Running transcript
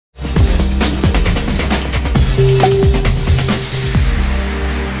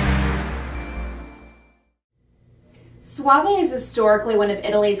Soave is historically one of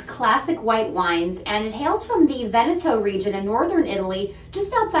Italy's classic white wines, and it hails from the Veneto region in northern Italy,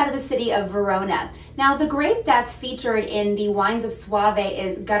 just outside of the city of Verona. Now, the grape that's featured in the wines of Soave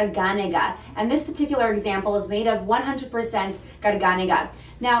is Garganega, and this particular example is made of 100% Garganega.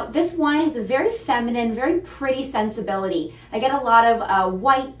 Now, this wine has a very feminine, very pretty sensibility. I get a lot of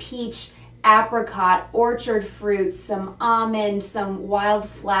white peach, apricot, orchard fruits, some almond, some wild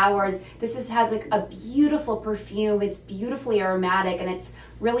flowers. Has like a beautiful perfume. It's beautifully aromatic, and it's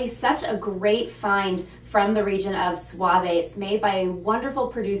really such a great find from the region of Soave. It's made by a wonderful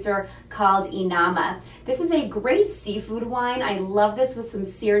producer called Inama. This is a great seafood wine. I love this with some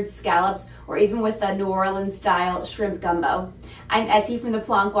seared scallops or even with a New Orleans style shrimp gumbo. I'm Etty from the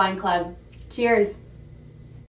Plonk Wine Club. Cheers.